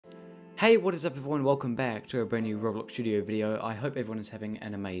Hey, what is up everyone? Welcome back to a brand new Roblox Studio video. I hope everyone is having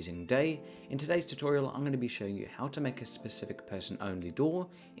an amazing day. In today's tutorial, I'm going to be showing you how to make a specific person only door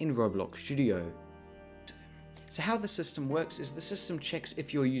in Roblox Studio. So how the system works is the system checks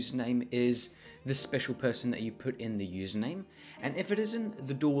if your username is the special person that you put in the username, and if it isn't,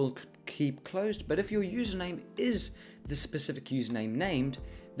 the door will keep closed. But if your username is the specific username named,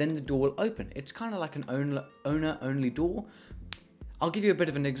 then the door will open. It's kind of like an owner only door. I'll give you a bit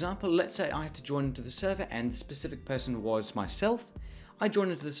of an example. Let's say I had to join into the server and the specific person was myself. I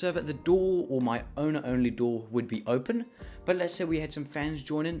joined into the server, the door or my owner only door would be open, but let's say we had some fans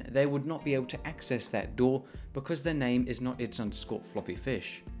join in, they would not be able to access that door because their name is not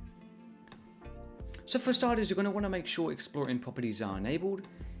its_floppyfish. So for starters, you're going to want to make sure Explorer and Properties are enabled.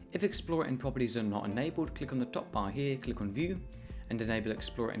 If Explorer and Properties are not enabled, click on the top bar here, click on View and enable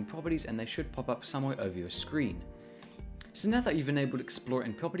Explorer and Properties, and they should pop up somewhere over your screen. So now that you've enabled Explorer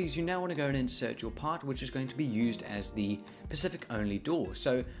and Properties, you now want to go and insert your part, which is going to be used as the Pacific only door.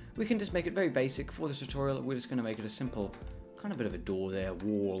 So we can just make it very basic. For this tutorial, we're just going to make it a simple kind of bit of a door there,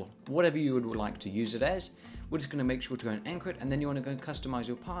 wall, whatever you would like to use it as. We're just going to make sure to go and anchor it, and then you want to go and customize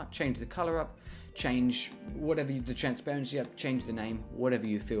your part, change the color up, change whatever the transparency up, change the name, whatever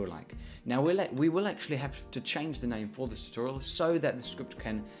you feel like. Now we will actually have to change the name for this tutorial so that the script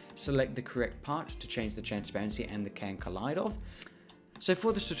can select the correct part to change the transparency and the can collide of. So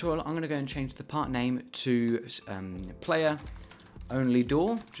for this tutorial, I'm going to go and change the part name to player only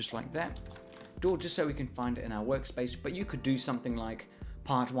door, just like that. Door, just so we can find it in our workspace, but you could do something like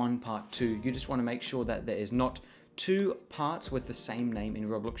part 1, part 2. You just want to make sure that there is not two parts with the same name in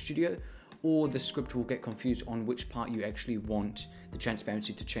Roblox Studio, or the script will get confused on which part you actually want the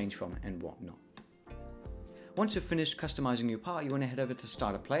transparency to change from and whatnot. Once you've finished customizing your part, you want to head over to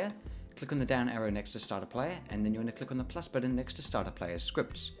Starter Player, click on the down arrow next to Starter Player, and then you want to click on the plus button next to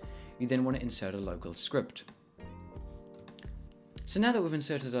StarterPlayerScripts. You then want to insert a local script. So now that we've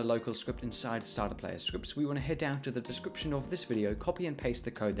inserted a local script inside StarterPlayerScripts, we want to head down to the description of this video, copy and paste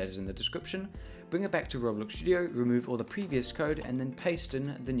the code that is in the description, bring it back to Roblox Studio, remove all the previous code, and then paste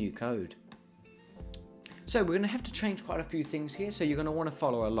in the new code. So we're going to have to change quite a few things here, so you're going to want to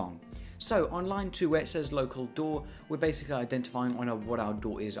follow along. So on line 2 where it says local door, we're basically identifying what our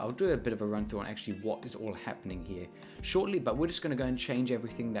door is. I'll do a bit of a run through on actually what is all happening here shortly, but we're just going to go and change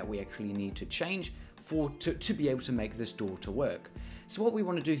everything that we actually need to change to be able to make this door to work. So what we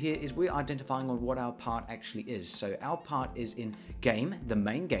want to do here is we're identifying on what our part actually is. So our part is in game, the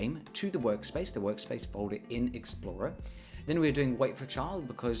main game, to the workspace folder in Explorer. Then we're doing WaitForChild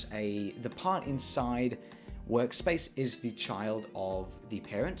because the part inside workspace is the child of the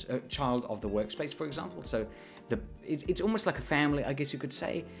parent, child of the workspace, for example. So it's almost like a family, I guess you could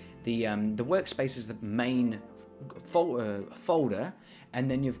say. The workspace is the main folder, and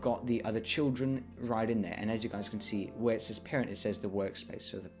then you've got the other children right in there. And as you guys can see, where it says parent, it says the workspace.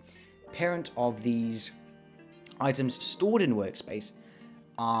 So the parent of these items stored in workspace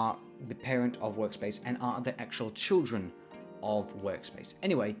are the parent of workspace and are the actual children of workspace.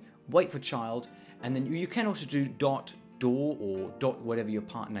 Anyway, WaitForChild, and then you can also do .door or whatever your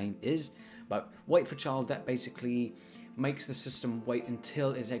part name is, but WaitForChild, that basically makes the system wait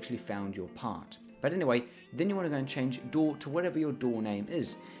until it's actually found your part. But anyway, then you want to go and change door to whatever your door name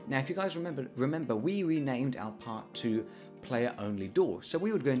is. Now, if you guys remember, we renamed our part to player only door. So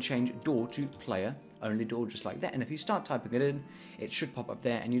we would go and change door to player only door, just like that. And if you start typing it in, it should pop up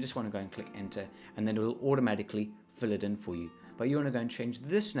there, and you just want to go and click enter, and then it will automatically fill it in for you. But you want to go and change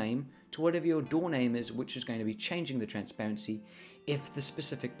this name to whatever your door name is, which is going to be changing the transparency if the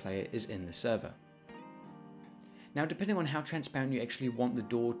specific player is in the server. Now, depending on how transparent you actually want the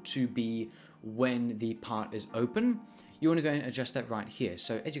door to be when the part is open, you want to go and adjust that right here.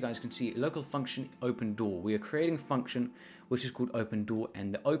 So as you guys can see, local function openDoor. We are creating a function which is called openDoor,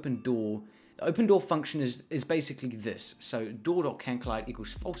 and the openDoor function is basically this. So Door.CanCollide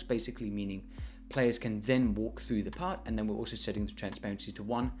equals false, basically meaning players can then walk through the part, and then we're also setting the transparency to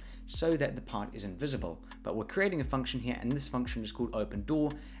 1 so that the part is invisible. But we're creating a function here, and this function is called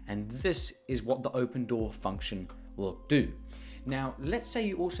openDoor, and this is what the openDoor function will do. Now, let's say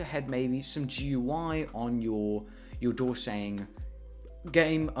you also had maybe some GUI on your door saying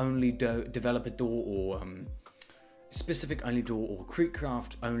game only developer door, or specific only door, or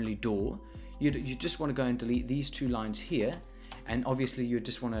Creekcraft only door. You just want to go and delete these two lines here. And obviously you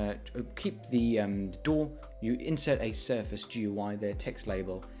just want to keep the door, you insert a surface GUI there, text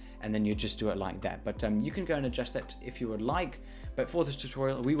label, and then you just do it like that. But you can go and adjust that if you would like. But for this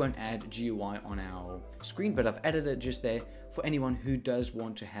tutorial, we won't add GUI on our screen, but I've added it just there for anyone who does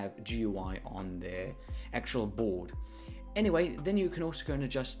want to have GUI on their actual board. Anyway, then you can also go and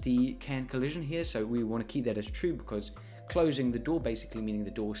adjust the can collision here. So we want to keep that as true because closing the door basically meaning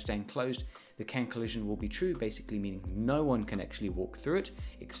the door staying closed. The can collision will be true, basically meaning no one can actually walk through it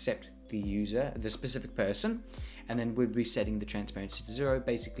except the user, the specific person. And then we'll be setting the transparency to 0,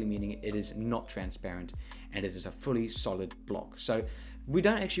 basically meaning it is not transparent and it is a fully solid block. So we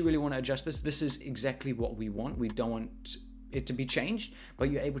don't actually really want to adjust this. This is exactly what we want. We don't want it to be changed,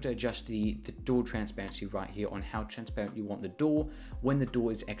 but you're able to adjust the door transparency right here on how transparent you want the door when the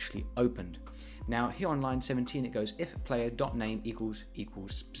door is actually opened. Now here on line 17 it goes if player.name equals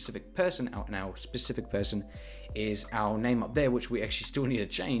specific person. Now specific person is our name up there, which we actually still need to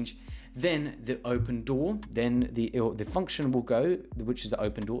change. Then the open door, then the function will go, which is the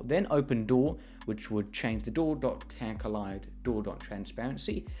open door, then open door, which would change the Door.CanCollide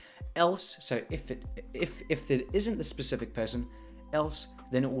Door.Transparency. Else, so if it isn't the specific person, else,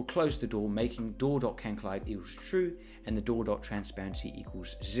 then it will close the door, making Door.CanCollide equals true and the Door.Transparency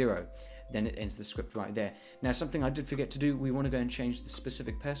equals 0. Then it ends the script right there. Now something I did forget to do, we want to go and change the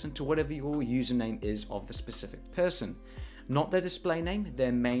specific person to whatever your username is of the specific person. Not their display name,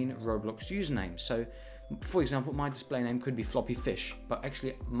 their main Roblox username. So for example, my display name could be Floppy Fish, but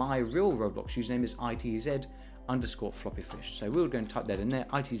actually my real Roblox username is itz_floppyfish. So we'll go and type that in there,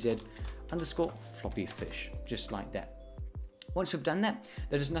 itz_floppyfish, just like that. Once we've done that,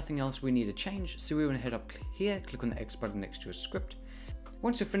 there is nothing else we need to change. So we want to head up here, click on the X button next to a script.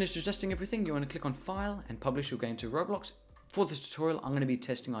 Once you've finished adjusting everything, you want to click on File and Publish your game to Roblox. For this tutorial, I'm going to be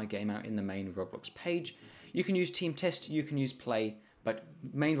testing our game out in the main Roblox page. You can use Team Test, you can use Play, but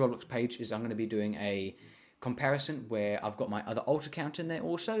main Roblox page is I'm going to be doing a comparison where I've got my other alt account in there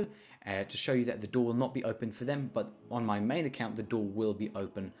also to show you that the door will not be open for them, but on my main account the door will be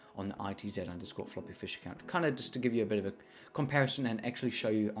open on the itz_floppyfish account, kind of just to give you a bit of a comparison and actually show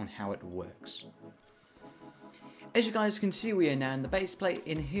you on how it works. As you guys can see, we are now in the base plate.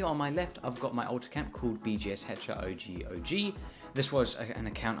 In here on my left, I've got my alt account called BGS Hatcher OG. This was an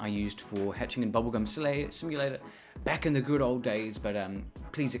account I used for hatching in Bubblegum Simulator back in the good old days, but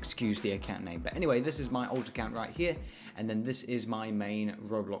please excuse the account name. But anyway, this is my alt account right here, and then this is my main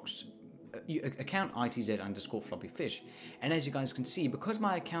Roblox account, itz_floppyfish. And as you guys can see, because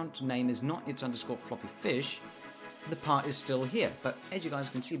my account name is not itz_floppyfish, the part is still here. But as you guys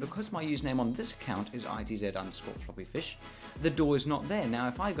can see, because my username on this account is itz_floppyfish, the door is not there. Now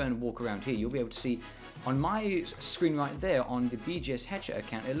if I go and walk around here, you'll be able to see on my screen right there on the BGS Hatcher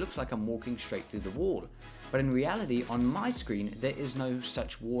account, it looks like I'm walking straight through the wall. But in reality, on my screen, there is no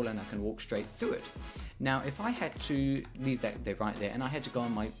such wall and I can walk straight through it. Now if I had to leave that there right there and I had to go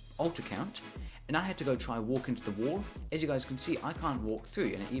on my alt account and I had to go try walk into the wall, as you guys can see, I can't walk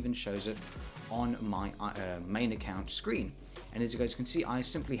through, and it even shows it on my main account screen. And as you guys can see, I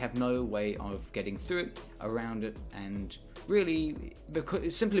simply have no way of getting through it, around it, and really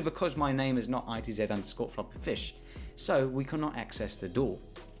simply because my name is not itz_floppyfish, so we cannot access the door.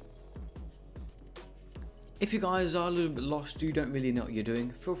 If you guys are a little bit lost, you don't really know what you're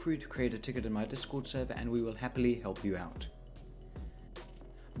doing, feel free to create a ticket in my Discord server and we will happily help you out.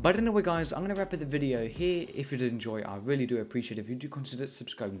 But anyway guys, I'm going to wrap up the video here. If you did enjoy, I really do appreciate it if you do consider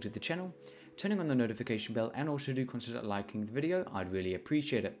subscribing to the channel, turning on the notification bell, and also do consider liking the video. I'd really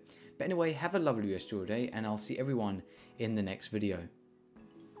appreciate it. But anyway, have a lovely rest of your day and I'll see everyone in the next video.